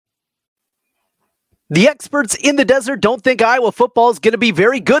The experts in the desert don't think Iowa football is going to be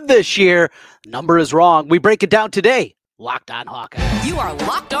very good this year. Number is wrong. We break it down today. Locked on Hawkeyes. You are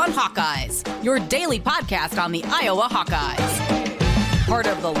Locked on Hawkeyes, your daily podcast on the Iowa Hawkeyes. Part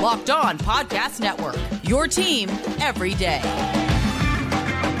of the Locked On Podcast Network, your team every day.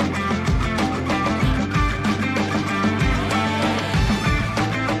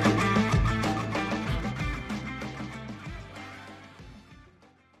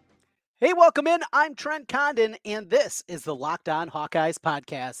 Hey, welcome in. I'm Trent Condon, and this is the Locked On Hawkeyes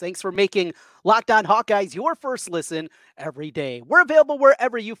podcast. Thanks for making Locked On Hawkeyes your first listen every day. We're available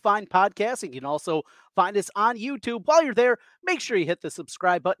wherever you find podcasts, and you can also find us on YouTube. While you're there, make sure you hit the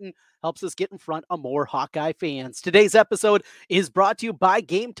subscribe button. Helps us get in front of more Hawkeye fans. Today's episode is brought to you by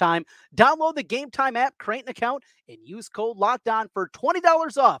Game Time. Download the Game Time app, create an account, and use code LOCKEDON for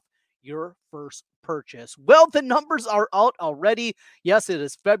 $20 off your first purchase. Well, the numbers are out already. Yes, it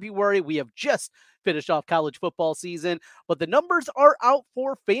is February. We have just finished off college football season, but the numbers are out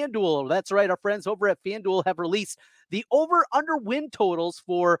for FanDuel. That's right. Our friends over at FanDuel have released the over-under win totals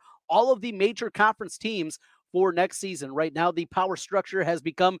for all of the major conference teams for next season. Right now, the power structure has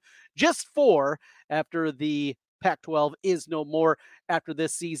become just 4 after the Pac-12 is no more after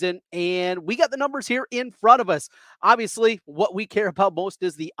this season. And we got the numbers here in front of us. Obviously, what we care about most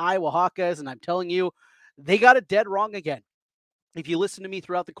is the Iowa Hawkeyes. And I'm telling you, they got it dead wrong again. If you listen to me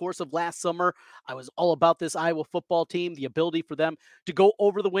throughout the course of last summer, I was all about this Iowa football team, the ability for them to go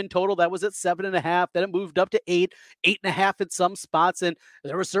over the win total. That was at 7.5. Then it moved up to 8, 8.5 in some spots. And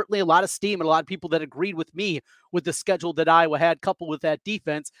there was certainly a lot of steam and a lot of people that agreed with me with the schedule that Iowa had, coupled with that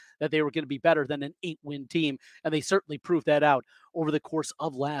defense, that they were going to be better than an 8-win team. And they certainly proved that out over the course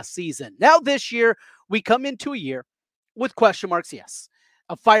of last season. Now this year, we come into a year with question marks, yes.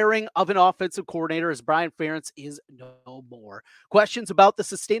 A firing of an offensive coordinator as Brian Ferentz is no more. Questions about the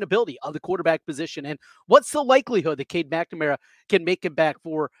sustainability of the quarterback position and what's the likelihood that Cade McNamara can make it back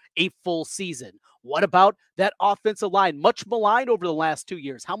for a full season? What about that offensive line, much maligned over the last 2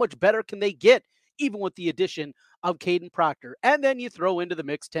 years? How much better can they get even with the addition of Caden Proctor? And then you throw into the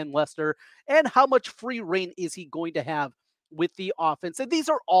mix 10 Lester, and how much free reign is he going to have with the offense? And these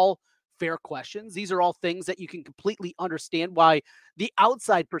are all fair questions. These are all things that you can completely understand why the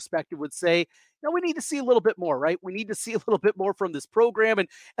outside perspective would say, we need to see a little bit more, right? We need to see a little bit more from this program, and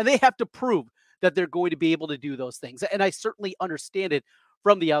they have to prove that they're going to be able to do those things. And I certainly understand it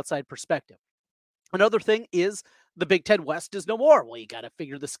from the outside perspective. Another thing is the Big Ten West is no more. Well, you got to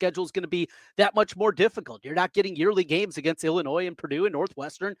figure the schedule is going to be that much more difficult. You're not getting yearly games against Illinois and Purdue and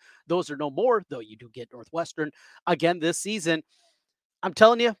Northwestern. Those are no more, though you do get Northwestern again this season. I'm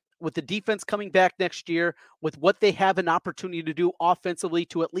telling you, with the defense coming back next year, with what they have an opportunity to do offensively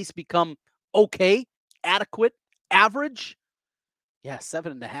to at least become okay, adequate, average,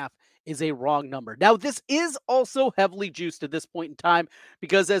 7.5 is a wrong number. Now, this is also heavily juiced at this point in time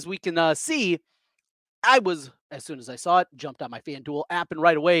because as we can see, I was, as soon as I saw it, jumped on my FanDuel app and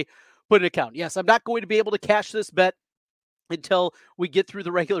right away put an account. Yes, I'm not going to be able to cash this bet until we get through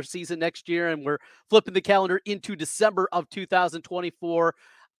the regular season next year and we're flipping the calendar into December of 2024.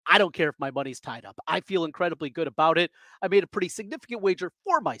 I don't care if my money's tied up. I feel incredibly good about it. I made a pretty significant wager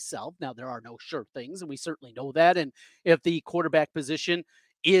for myself. Now, there are no sure things, and we certainly know that. And if the quarterback position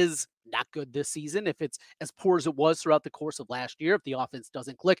is not good this season, if it's as poor as it was throughout the course of last year, if the offense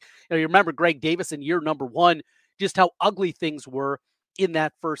doesn't click, you remember Greg Davis in year number 1, just how ugly things were in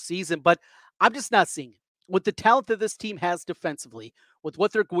that first season. But I'm just not seeing it. With the talent that this team has defensively, with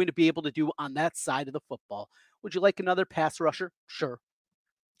what they're going to be able to do on that side of the football, would you like another pass rusher? Sure.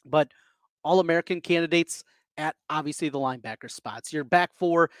 But All-American candidates at obviously the linebacker spots. Your back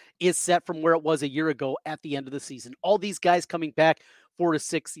 4 is set from where it was a year ago at the end of the season. All these guys coming back for a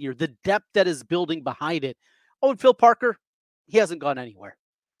 6th year. The depth that is building behind it. Oh, and Phil Parker, he hasn't gone anywhere.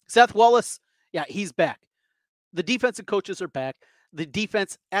 Seth Wallace, he's back. The defensive coaches are back. The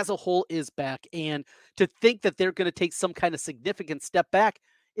defense as a whole is back. And to think that they're going to take some kind of significant step back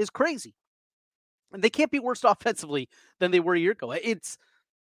is crazy. And they can't be worse offensively than they were a year ago.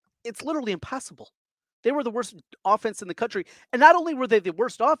 It's literally impossible. They were the worst offense in the country. And not only were they the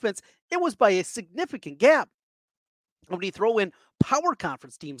worst offense, it was by a significant gap. When you throw in power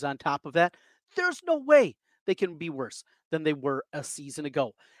conference teams on top of that, there's no way they can be worse than they were a season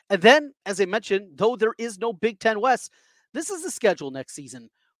ago. And then, as I mentioned, though there is no Big Ten West, this is the schedule next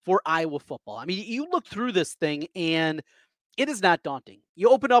season for Iowa football. I mean, you look through this thing and it is not daunting. You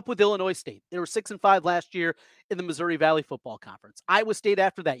open up with Illinois State. They were 6-5 last year in the Missouri Valley Football Conference. Iowa State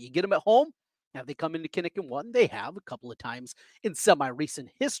after that. You get them at home. Have they come into Kinnick and won? They have a couple of times in semi-recent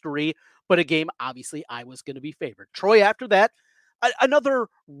history, but a game, obviously, Iowa's going to be favored. Troy after that, Another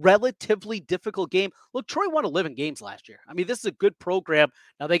relatively difficult game. Look, Troy won 11 games last year. I mean, this is a good program.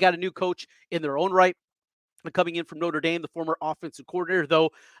 Now they got a new coach in their own right, coming in from Notre Dame, the former offensive coordinator,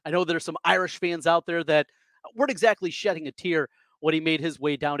 though I know there's some Irish fans out there that weren't exactly shedding a tear when he made his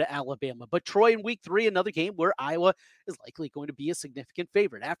way down to Alabama. But Troy in week 3, another game where Iowa is likely going to be a significant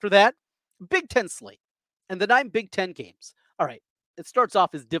favorite. After that, Big Ten slate and the 9 Big Ten games. All right, it starts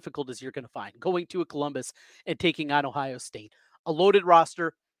off as difficult as you're going to find, going to a Columbus and taking on Ohio State. A loaded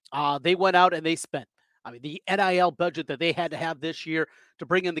roster. They went out and they spent. I mean, the NIL budget that they had to have this year to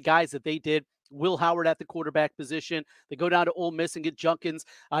bring in the guys that they did. Will Howard at the quarterback position. They go down to Ole Miss and get Junkins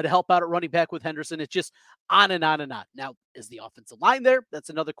to help out at running back with Henderson. It's just on and on and on. Now, is the offensive line there?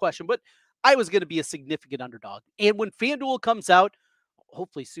 That's another question. But I was going to be a significant underdog. And when FanDuel comes out,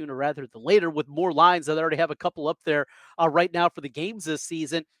 hopefully sooner rather than later, with more lines that already have a couple up there right now for the games this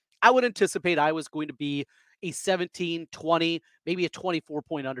season, I would anticipate I was going to be a 17, 20, maybe a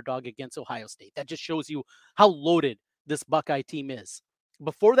 24-point underdog against Ohio State. That just shows you how loaded this Buckeye team is.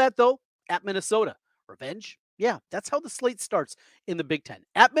 Before that, though, at Minnesota. Revenge? Yeah, that's how the slate starts in the Big Ten.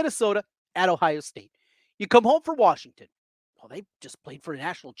 At Minnesota, at Ohio State. You come home for Washington. Well, they just played for a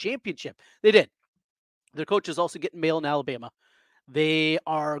national championship. They did. Their coach is also getting mail in Alabama. They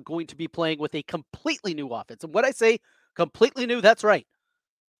are going to be playing with a completely new offense. And when I say completely new, that's right.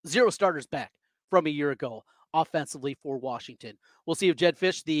 0 starters back from a year ago offensively for Washington. We'll see if Jed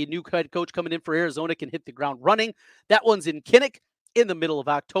Fish, the new head coach coming in for Arizona, can hit the ground running. That one's in Kinnick in the middle of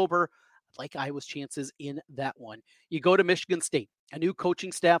October. I like Iowa's chances in that one. You go to Michigan State, a new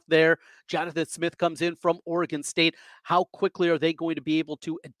coaching staff there. Jonathan Smith comes in from Oregon State. How quickly are they going to be able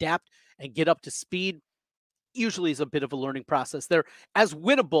to adapt and get up to speed? Usually is a bit of a learning process. They're as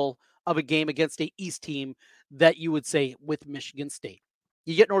winnable of a game against a East team that you would say with Michigan State.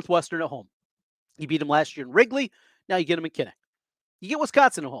 You get Northwestern at home. You beat them last year in Wrigley. Now you get them in Kinnick. You get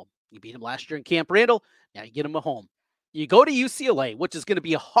Wisconsin at home. You beat them last year in Camp Randall. Now you get them at home. You go to UCLA, which is going to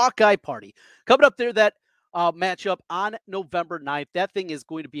be a Hawkeye party. Coming up there, that matchup on November 9th. That thing is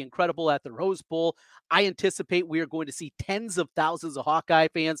going to be incredible at the Rose Bowl. I anticipate we are going to see tens of thousands of Hawkeye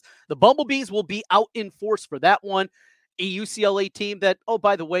fans. The Bumblebees will be out in force for that one. A UCLA team that, oh,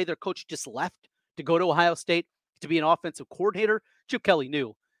 by the way, their coach just left to go to Ohio State to be an offensive coordinator. Chip Kelly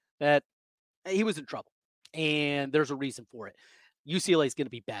knew that he was in trouble, and there's a reason for it. UCLA is going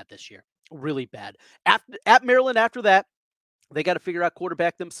to be bad this year, really bad. At Maryland, after that, they got to figure out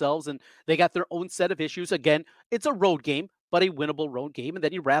quarterback themselves, and they got their own set of issues. Again, it's a road game, but a winnable road game. And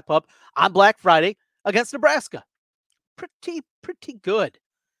then you wrap up on Black Friday against Nebraska. Pretty good.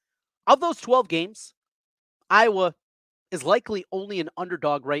 Of those 12 games, Iowa is likely only an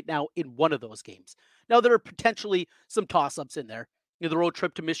underdog right now in one of those games. Now, there are potentially some toss-ups in there. The road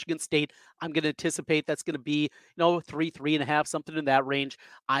trip to Michigan State, I'm going to anticipate that's going to be, 3.5, something in that range.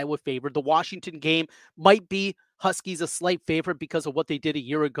 Iowa favored. The Washington game might be Huskies a slight favorite because of what they did a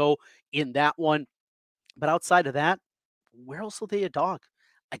year ago in that one. But outside of that, where else are they a dog?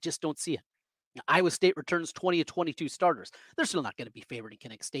 I just don't see it. Iowa State returns 20 of 22 starters. They're still not going to be favored in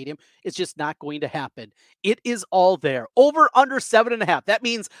Kinnick Stadium. It's just not going to happen. It is all there. Over under 7.5. That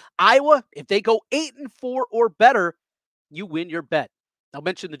means Iowa, if they go 8-4 or better, you win your bet. I'll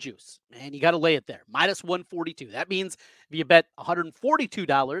mention the juice, and you got to lay it there. Minus 142. That means if you bet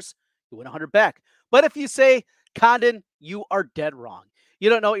 $142, you win 100 back. But if you say, Condon, you are dead wrong. You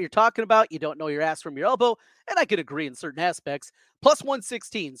don't know what you're talking about. You don't know your ass from your elbow. And I could agree in certain aspects. Plus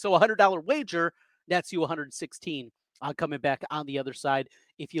 116. So $100 wager, that's you 116 coming back on the other side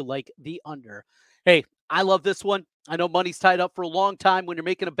if you like the under. Hey, I love this one. I know money's tied up for a long time. When you're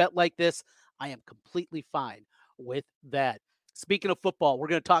making a bet like this, I am completely fine with that. Speaking of football, we're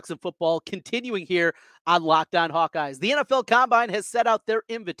going to talk some football continuing here on Locked On Hawkeyes. The NFL Combine has set out their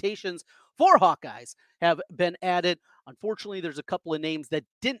invitations for Hawkeyes have been added. Unfortunately, there's a couple of names that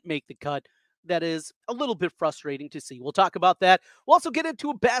didn't make the cut. That is a little bit frustrating to see. We'll talk about that. We'll also get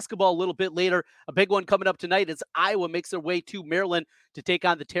into basketball a little bit later. A big one coming up tonight as Iowa makes their way to Maryland to take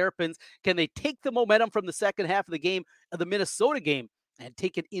on the Terrapins. Can they take the momentum from the second half of the game, of the Minnesota game, and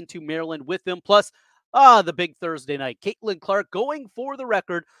take it into Maryland with them? Plus, the big Thursday night. Caitlin Clark going for the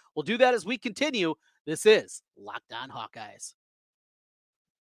record. We'll do that as we continue. This is Locked On Hawkeyes.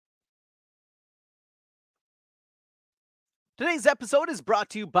 Today's episode is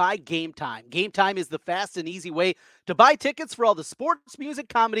brought to you by Game Time. Game Time is the fast and easy way to buy tickets for all the sports, music,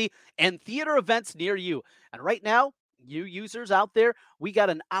 comedy, and theater events near you. And right now, you users out there, we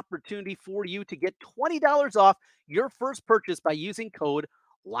got an opportunity for you to get $20 off your first purchase by using code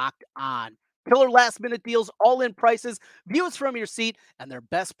Locked On. Killer last-minute deals, all-in prices, views from your seat, and their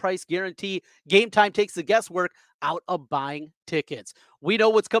best price guarantee. Game Time takes the guesswork out of buying tickets. We know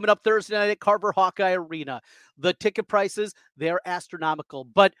what's coming up Thursday night at Carver Hawkeye Arena. The ticket prices, they're astronomical.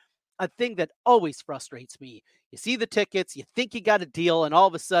 But a thing that always frustrates me, you see the tickets, you think you got a deal, and all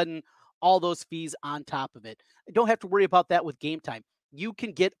of a sudden, all those fees on top of it. I don't have to worry about that with Game Time. You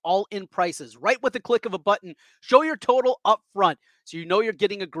can get all-in prices right with the click of a button. Show your total up front so you know you're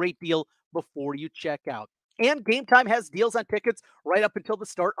getting a great deal before you check out. And Game Time has deals on tickets right up until the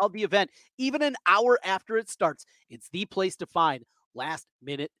start of the event, even an hour after it starts. It's the place to find last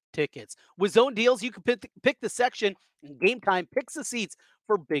minute tickets. With zone deals, you can pick the section, and Game Time picks the seats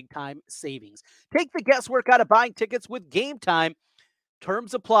for big time savings. Take the guesswork out of buying tickets with Game Time.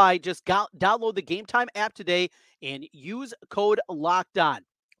 Terms apply. Just download the Game Time app today and use code Locked On.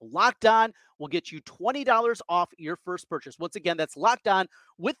 Locked On will get you $20 off your first purchase. Once again, that's Locked On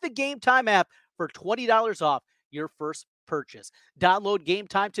with the Game Time app for $20 off your first purchase. Download Game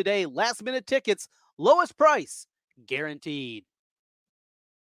Time today. Last minute tickets, lowest price guaranteed.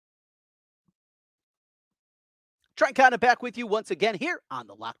 Trent Condon back with you once again here on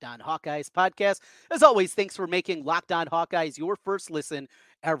the Locked On Hawkeyes podcast. As always, thanks for making Locked On Hawkeyes your first listen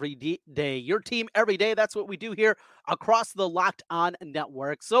every day. Your team every day. That's what we do here across the Locked On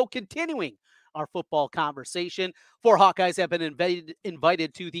network. So continuing our football conversation, 4 Hawkeyes have been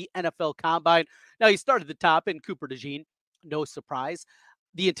invited to the NFL Combine. Now, he started at the top in Cooper DeJean. No surprise.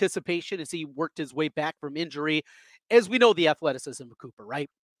 The anticipation as he worked his way back from injury. As we know, the athleticism of Cooper, right?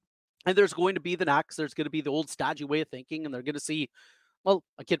 And there's going to be the knocks. There's going to be the old stodgy way of thinking, and they're going to see, well,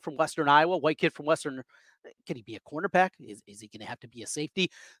 a kid from Western Iowa, white kid from Western. Can he be a cornerback? Is he going to have to be a safety?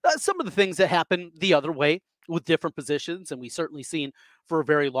 Some of the things that happen the other way with different positions, and we've certainly seen for a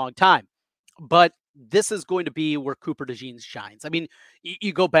very long time. But this is going to be where Cooper DeJean shines. I mean,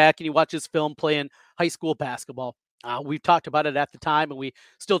 you go back and you watch his film playing high school basketball. We've talked about it at the time, and we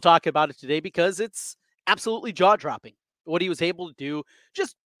still talk about it today because it's absolutely jaw-dropping what he was able to do.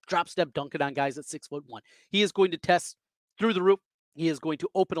 Just drop step dunking on guys at 6'1". He is going to test through the roof. He is going to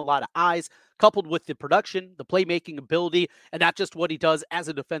open a lot of eyes, coupled with the production, the playmaking ability, and not just what he does as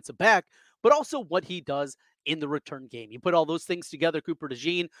a defensive back, but also what he does in the return game. You put all those things together, Cooper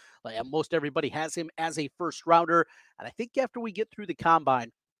DeJean, most everybody has him as a first rounder. And I think after we get through the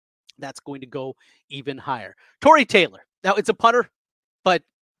combine, that's going to go even higher. Tory Taylor. Now, it's a punter, but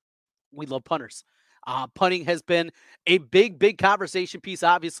we love punters. Punting has been a big conversation piece,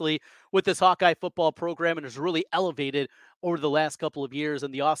 obviously, with this Hawkeye football program, and has really elevated over the last couple of years,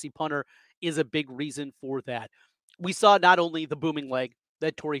 and the Aussie punter is a big reason for that. We saw not only the booming leg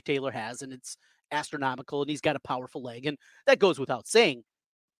that Tory Taylor has, and it's astronomical, and he's got a powerful leg, and that goes without saying,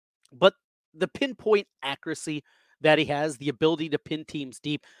 but the pinpoint accuracy that he has, the ability to pin teams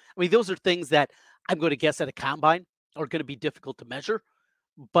deep, I mean, those are things that I'm going to guess at a combine are going to be difficult to measure,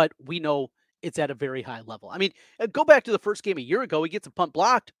 but we know it's at a very high level. I mean, go back to the first game a year ago. He gets a punt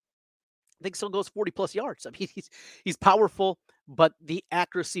blocked. I think still goes 40+ yards. I mean, he's powerful, but the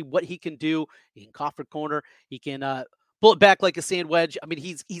accuracy, what he can do, he can cough a corner, he can pull it back like a sand wedge. I mean,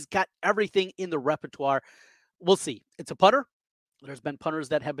 he's got everything in the repertoire. We'll see. It's a punter. There's been punters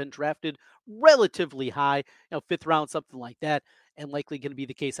that have been drafted relatively high, 5th round, something like that, and likely going to be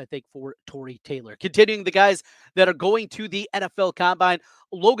the case, I think, for Tory Taylor. Continuing the guys that are going to the NFL Combine,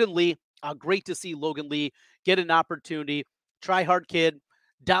 Logan Lee. Great to see Logan Lee get an opportunity. Try-hard kid,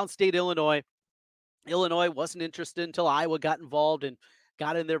 downstate Illinois. Illinois wasn't interested until Iowa got involved and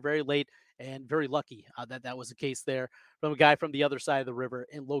got in there very late, and very lucky that was the case there from a guy from the other side of the river,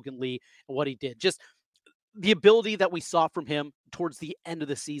 and Logan Lee and what he did. Just the ability that we saw from him towards the end of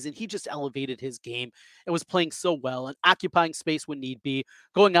the season, he just elevated his game and was playing so well and occupying space when need be,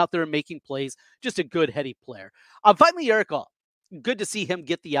 going out there and making plays. Just a good, heady player. Finally, Eric Hall. Good to see him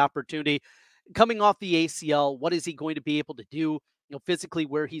get the opportunity. Coming off the ACL, what is he going to be able to do, physically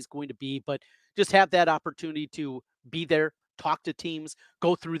where he's going to be, but just have that opportunity to be there, talk to teams,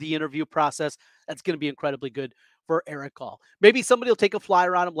 go through the interview process. That's going to be incredibly good for Eric Hall. Maybe somebody will take a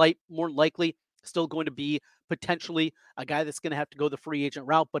flyer on him, more likely. Still going to be potentially a guy that's going to have to go the free agent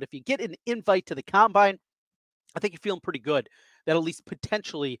route. But if you get an invite to the combine, I think you're feeling pretty good that at least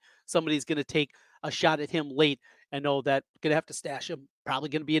potentially somebody's going to take a shot at him late and know that going to have to stash him. Probably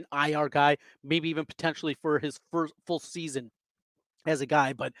going to be an IR guy, maybe even potentially for his first full season as a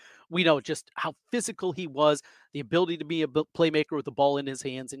guy. But we know just how physical he was, the ability to be a playmaker with the ball in his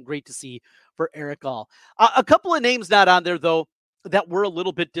hands, and great to see for Eric Hall. A couple of names not on there, though, that were a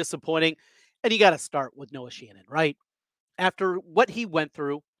little bit disappointing. And you got to start with Noah Shannon, right? After what he went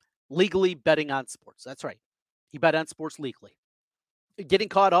through, legally betting on sports. That's right. He bet on sports legally. getting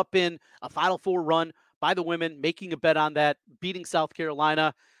caught up in a Final Four run by the women, making a bet on that, beating South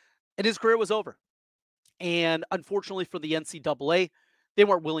Carolina, and his career was over. And unfortunately for the NCAA, they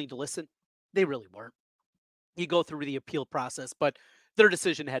weren't willing to listen. They really weren't. You go through the appeal process, but their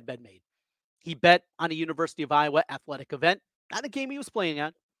decision had been made. He bet on a University of Iowa athletic event, not a game he was playing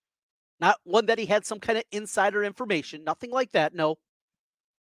on, not one that he had some kind of insider information, nothing like that. No,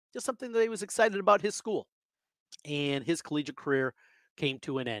 just something that he was excited about his school. And his collegiate career came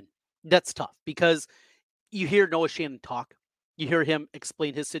to an end. That's tough because you hear Noah Shannon talk. You hear him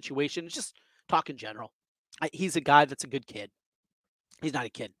explain his situation, just talk in general. He's a guy that's a good kid. He's not a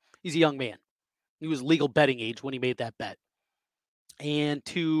kid. He's a young man. He was legal betting age when he made that bet. And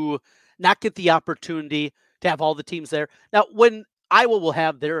to not get the opportunity to have all the teams there. Now, when Iowa will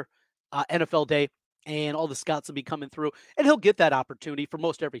have their NFL day and all the scouts will be coming through, and he'll get that opportunity for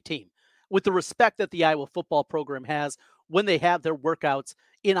most every team. With the respect that the Iowa football program has when they have their workouts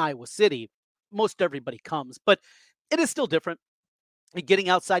in Iowa City, most everybody comes. But it is still different. Getting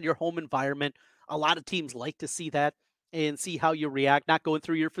outside your home environment, a lot of teams like to see that and see how you react, not going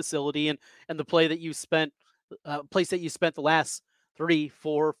through your facility and the play that you spent, place that you spent the last 3,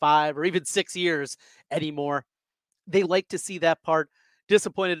 4, 5, or even 6 years anymore. They like to see that part.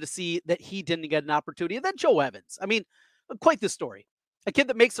 Disappointed to see that he didn't get an opportunity. And then Joe Evans. I mean, quite the story. A kid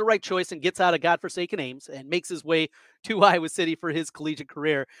that makes the right choice and gets out of godforsaken Ames and makes his way to Iowa City for his collegiate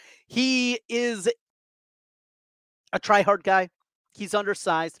career. He is a try-hard guy. He's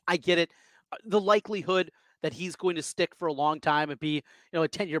undersized. I get it. The likelihood that he's going to stick for a long time and be, a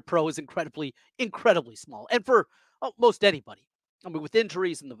 10-year pro is incredibly, incredibly small. And for most anybody, I mean, with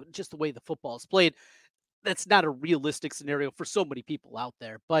injuries and just the way the football is played, that's not a realistic scenario for so many people out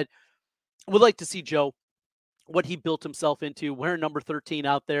there. But would like to see Joe, what he built himself into, wearing number 13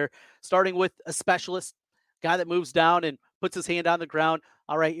 out there, starting with a specialist, guy that moves down and puts his hand on the ground.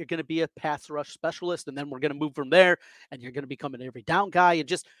 All right, you're going to be a pass rush specialist, and then we're going to move from there, and you're going to become an every down guy, and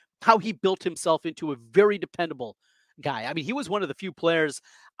just how he built himself into a very dependable guy. I mean, he was one of the few players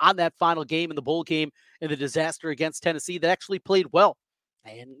on that final game in the bowl game in the disaster against Tennessee that actually played well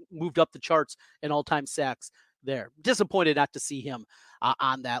and moved up the charts in all-time sacks there. Disappointed not to see him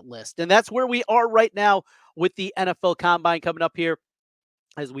on that list. And that's where we are right now with the NFL Combine coming up here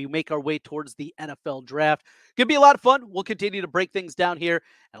as we make our way towards the NFL draft. Gonna be a lot of fun. We'll continue to break things down here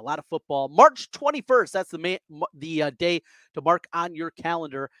and a lot of football. March 21st, that's the day to mark on your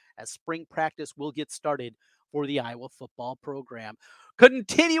calendar as spring practice will get started for the Iowa football program.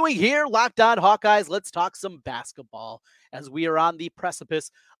 Continuing here, Locked On Hawkeyes, let's talk some basketball as we are on the precipice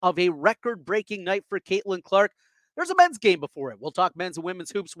of a record-breaking night for Caitlin Clark. There's a men's game before it. We'll talk men's and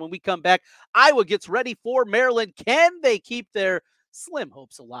women's hoops when we come back. Iowa gets ready for Maryland. Can they keep their slim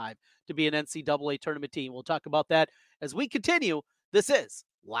hopes alive to be an NCAA tournament team? We'll talk about that as we continue. This is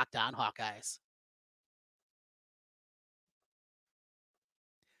Locked On Hawkeyes.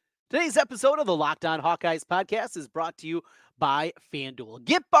 Today's episode of the Locked On Hawkeyes podcast is brought to you by FanDuel.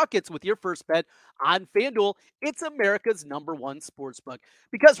 Get buckets with your first bet on FanDuel. It's America's #1 sportsbook.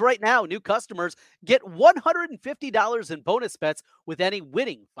 Because right now, new customers get $150 in bonus bets with any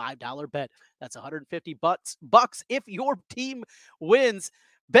winning $5 bet. That's $150 if your team wins.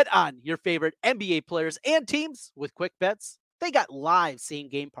 Bet on your favorite NBA players and teams with quick bets. They got live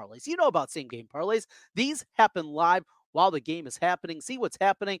same-game parlays. You know about same-game parlays. These happen live while the game is happening. See what's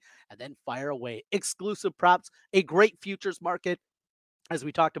happening and then fire away. Exclusive props, a great futures market, as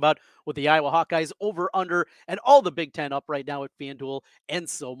we talked about with the Iowa Hawkeyes, over, under, and all the Big Ten up right now at FanDuel, and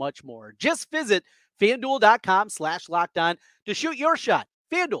so much more. Just visit FanDuel.com/lockedon to shoot your shot.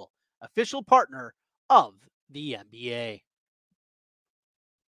 FanDuel, official partner of the NBA.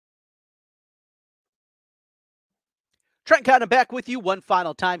 Trent Cotton back with you one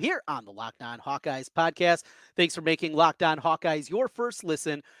final time here on the Locked On Hawkeyes podcast. Thanks for making Locked On Hawkeyes your first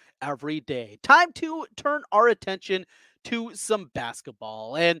listen every day. Time to turn our attention to some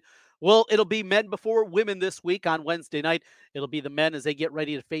basketball. And, well, it'll be men before women this week on Wednesday night. It'll be the men as they get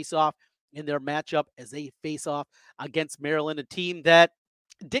ready to face off in their matchup as they face off against Maryland, a team that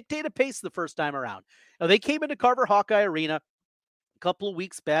dictated pace the first time around. Now, they came into Carver Hawkeye Arena a couple of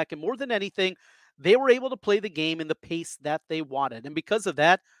weeks back, and more than anything, they were able to play the game in the pace that they wanted. And because of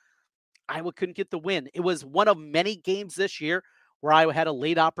that, Iowa couldn't get the win. It was one of many games this year where Iowa had a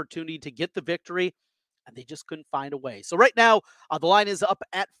late opportunity to get the victory, and they just couldn't find a way. So right now, the line is up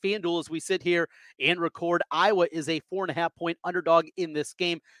at FanDuel as we sit here and record. Iowa is a 4.5-point underdog in this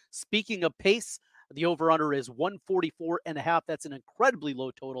game. Speaking of pace, the over-under is 144.5. That's an incredibly low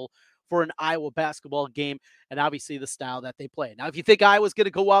total for an Iowa basketball game, and obviously the style that they play. Now, if you think Iowa's going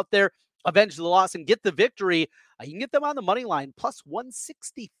to go out there avenge the loss and get the victory, you can get them on the money line, plus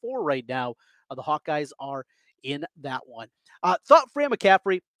 164 right now. The Hawkeyes are in that one. Thought Fran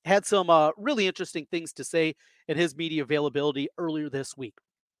McCaffrey had some really interesting things to say in his media availability earlier this week.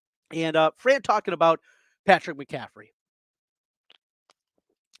 And Fran talking about Patrick McCaffrey.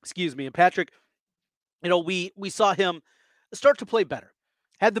 Excuse me. And Patrick, we saw him start to play better.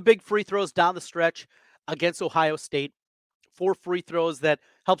 Had the big free throws down the stretch against Ohio State. 4 free throws that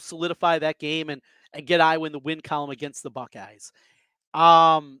helped solidify that game and get Iowa in the win column against the Buckeyes.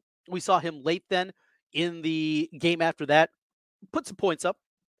 We saw him late then in the game after that, put some points up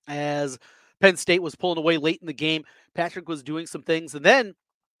as Penn State was pulling away late in the game. Patrick was doing some things and then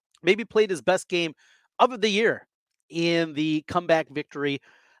maybe played his best game of the year in the comeback victory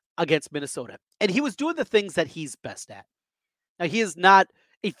against Minnesota. And he was doing the things that he's best at. Now, he is not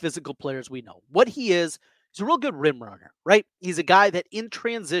a physical player, as we know. What he is, he's a real good rim runner, right? He's a guy that in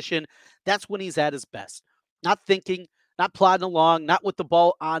transition, that's when he's at his best. Not thinking, not plodding along, not with the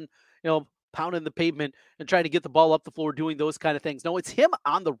ball on, pounding the pavement and trying to get the ball up the floor, doing those kind of things. No, it's him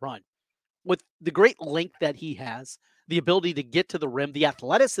on the run with the great length that he has, the ability to get to the rim, the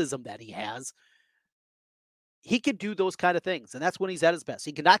athleticism that he has. He can do those kind of things, and that's when he's at his best.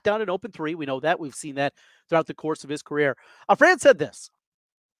 He can knock down an open three. We know that. We've seen that throughout the course of his career. Fran said this: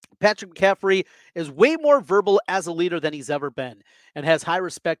 Patrick McCaffrey is way more verbal as a leader than he's ever been and has high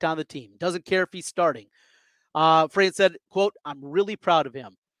respect on the team. Doesn't care if he's starting. Fran said, quote, "I'm really proud of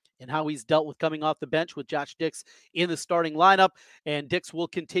him and how he's dealt with coming off the bench with Josh Dix in the starting lineup, and Dix will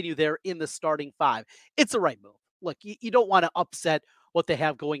continue there in the starting 5. It's the right move. Look, you don't want to upset what they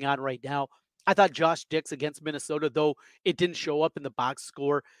have going on right now. I thought Josh Dix against Minnesota, though it didn't show up in the box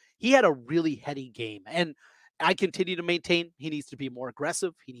score, he had a really heady game. And I continue to maintain he needs to be more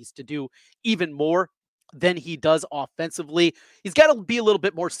aggressive. He needs to do even more than he does offensively. He's got to be a little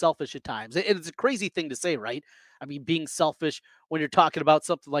bit more selfish at times. And it's a crazy thing to say, right? I mean, being selfish when you're talking about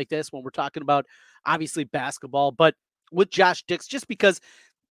something like this, when we're talking about obviously basketball, but with Josh Dix, just because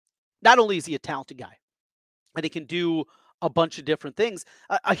not only is he a talented guy and he can do a bunch of different things,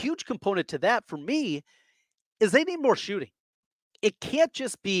 a huge component to that for me is they need more shooting. It can't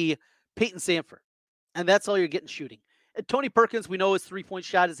just be Peyton Sanford, and that's all you're getting shooting. Tony Perkins, we know his three-point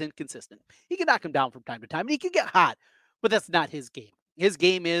shot is inconsistent. He can knock him down from time to time, and he can get hot, but that's not his game. His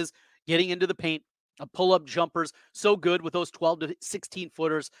game is getting into the paint, pull-up jumpers, so good with those 12 to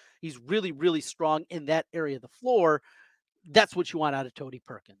 16-footers. He's really, really strong in that area of the floor. That's what you want out of Tony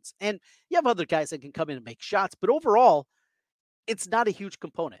Perkins. And you have other guys that can come in and make shots, but overall, it's not a huge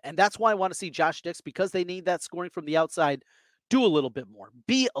component. And that's why I want to see Josh Dix, because they need that scoring from the outside, do a little bit more,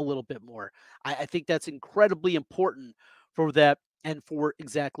 be a little bit more. I think that's incredibly important for that and for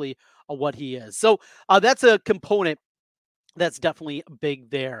exactly what he is. So that's a component that's definitely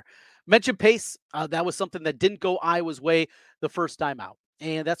big there. Mentioned pace. That was something that didn't go Iowa's way the first time out.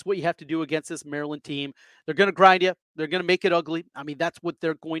 And that's what you have to do against this Maryland team. They're going to grind you. They're going to make it ugly. I mean, that's what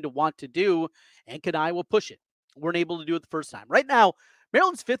they're going to want to do. And can Iowa push it? Weren't able to do it the first time. Right now,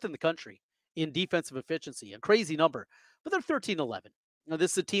 Maryland's 5th in the country in defensive efficiency, a crazy number, but they're 13-11. Now,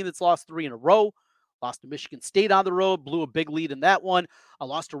 this is a team that's lost 3 in a row, lost to Michigan State on the road, blew a big lead in that one,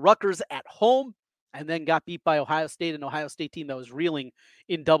 lost to Rutgers at home, and then got beat by Ohio State, an Ohio State team that was reeling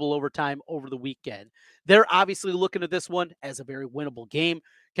in double overtime over the weekend. They're obviously looking at this one as a very winnable game.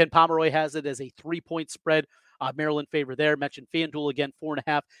 Ken Pomeroy has it as a 3-point spread. Maryland favor there. Mentioned FanDuel again,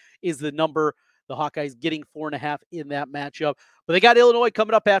 4.5 is the number. The Hawkeyes getting 4.5 in that matchup. But they got Illinois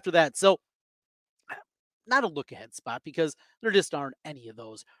coming up after that. So not a look-ahead spot because there just aren't any of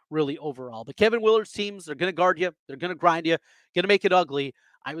those really overall. But Kevin Willard's teams, they're going to guard you. They're going to grind you. Going to make it ugly.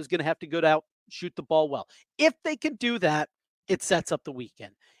 I was going to have to go out, shoot the ball well. If they can do that, it sets up the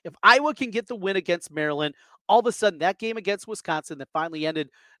weekend. If Iowa can get the win against Maryland, all of a sudden that game against Wisconsin that finally ended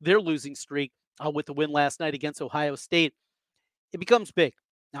their losing streak with the win last night against Ohio State, it becomes big.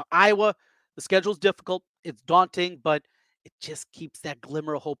 Now, Iowa, the schedule's difficult. It's daunting, but it just keeps that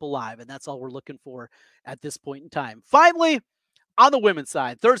glimmer of hope alive, and that's all we're looking for at this point in time. Finally, on the women's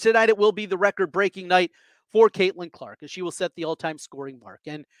side, Thursday night, it will be the record-breaking night for Caitlin Clark, as she will set the all-time scoring mark.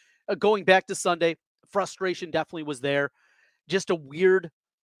 And going back to Sunday, frustration definitely was there. Just a weird,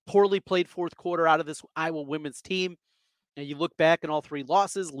 poorly played fourth quarter out of this Iowa women's team. And you look back and all 3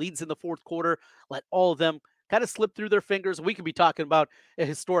 losses, leads in the fourth quarter, let all of them kind of slip through their fingers. We could be talking about a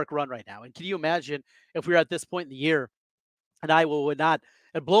historic run right now. And can you imagine if we were at this point in the year and Iowa would not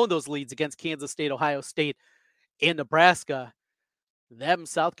have blown those leads against Kansas State, Ohio State, and Nebraska, them,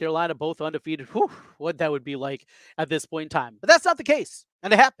 South Carolina, both undefeated. Whew, what that would be like at this point in time. But that's not the case.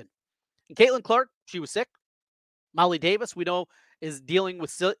 And it happened. And Caitlin Clark, she was sick. Molly Davis, we know, is dealing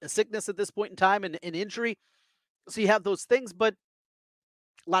with sickness at this point in time and injury. So you have those things, but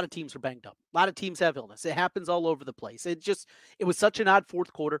a lot of teams are banged up. A lot of teams have illness. It happens all over the place. It was such an odd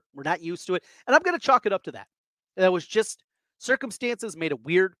fourth quarter. We're not used to it. And I'm going to chalk it up to that. That was just circumstances made it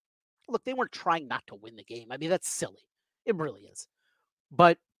weird. Look, they weren't trying not to win the game. I mean, that's silly. It really is.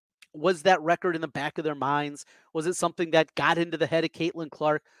 But was that record in the back of their minds? Was it something that got into the head of Caitlin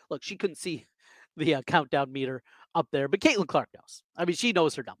Clark? Look, she couldn't see the countdown meter up there, but Caitlin Clark knows. I mean, she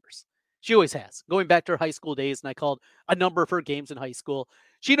knows her numbers. She always has. Going back to her high school days, and I called a number of her games in high school.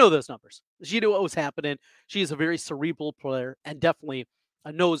 She knew those numbers. She knew what was happening. She is a very cerebral player and definitely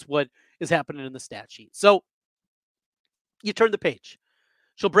knows what is happening in the stat sheet. So you turn the page.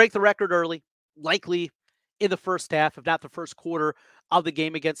 She'll break the record early, likely in the first half, if not the first quarter of the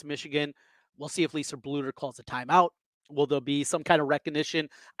game against Michigan. We'll see if Lisa Bluter calls a timeout. Will there be some kind of recognition?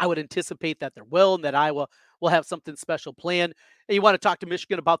 I would anticipate that there will, and that Iowa will have something special planned. And you want to talk to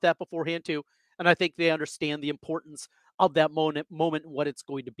Michigan about that beforehand too. And I think they understand the importance of that moment and what it's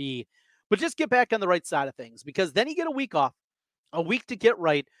going to be. But just get back on the right side of things, because then you get a week off, a week to get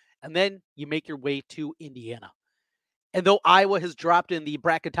right, and then you make your way to Indiana. And though Iowa has dropped in the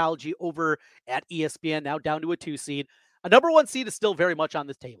bracketology over at ESPN, now down to a 2 seed, a number 1 seed is still very much on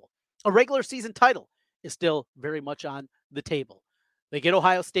the table. A regular season title is still very much on the table. They get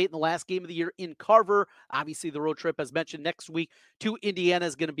Ohio State in the last game of the year in Carver. Obviously, the road trip, as mentioned, next week to Indiana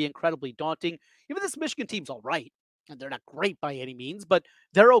is going to be incredibly daunting. Even this Michigan team's all right, and they're not great by any means, but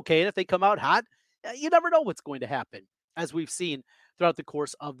they're okay. And if they come out hot, you never know what's going to happen, as we've seen throughout the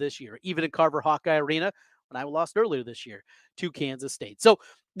course of this year, even in Carver Hawkeye Arena, when Iowa lost earlier this year to Kansas State. So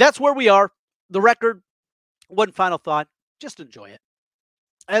that's where we are. The record, one final thought, just enjoy it.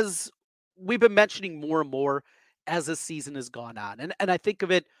 As we've been mentioning more and more as this season has gone on, and I think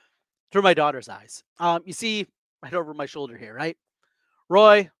of it through my daughter's eyes. You see right over my shoulder here, right?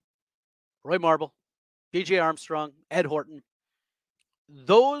 Roy Marble, BJ Armstrong, Ed Horton.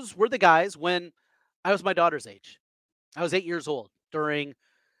 Those were the guys when I was my daughter's age. I was 8 years old during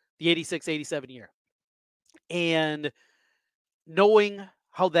the 86-87 year. And knowing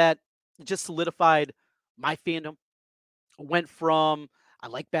how that just solidified my fandom, went from I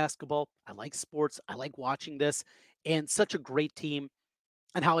like basketball, I like sports, I like watching this, and such a great team,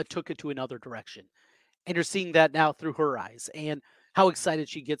 and how it took it to another direction. And you're seeing that now through her eyes, and how excited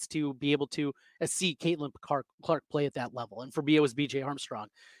she gets to be able to see Caitlin Clark play at that level. And for me, it was BJ Armstrong,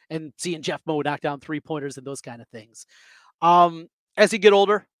 and seeing Jeff Moe knock down 3-pointers and those kind of things. As you get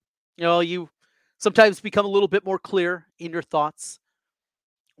older, you sometimes become a little bit more clear in your thoughts.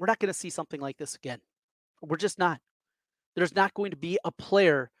 We're not going to see something like this again. We're just not. There's not going to be a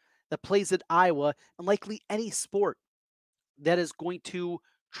player that plays at Iowa, and likely any sport, that is going to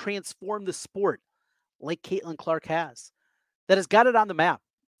transform the sport like Caitlin Clark has, that has got it on the map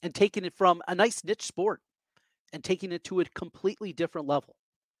and taken it from a nice niche sport and taking it to a completely different level.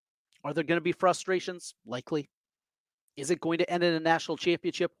 Are there going to be frustrations? Likely. Is it going to end in a national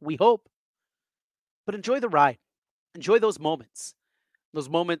championship? We hope. But enjoy the ride. Enjoy those moments. Those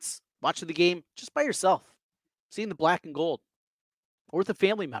moments watching the game just by yourself, seeing the black and gold, or with a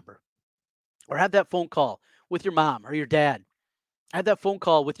family member, or have that phone call with your mom or your dad. Have that phone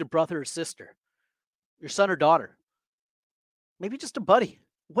call with your brother or sister, your son or daughter, maybe just a buddy,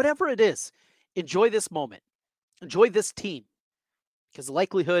 whatever it is. Enjoy this moment. Enjoy this team, because the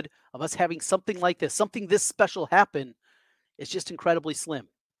likelihood of us having something like this, something this special happen, is just incredibly slim.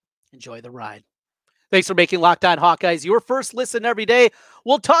 Enjoy the ride. Thanks for making Locked On Hawkeyes your first listen every day.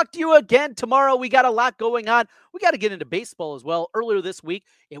 We'll talk to you again tomorrow. We got a lot going on. We got to get into baseball as well. Earlier this week,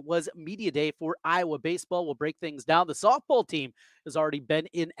 it was media day for Iowa baseball. We'll break things down. The softball team has already been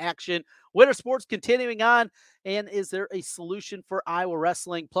in action. Winter sports continuing on. And is there a solution for Iowa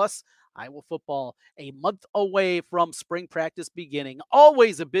wrestling? Plus, Iowa football a month away from spring practice beginning.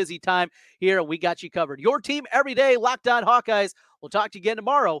 Always a busy time here, and we got you covered. Your team every day, Locked On Hawkeyes. We'll talk to you again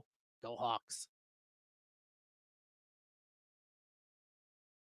tomorrow. Go Hawks.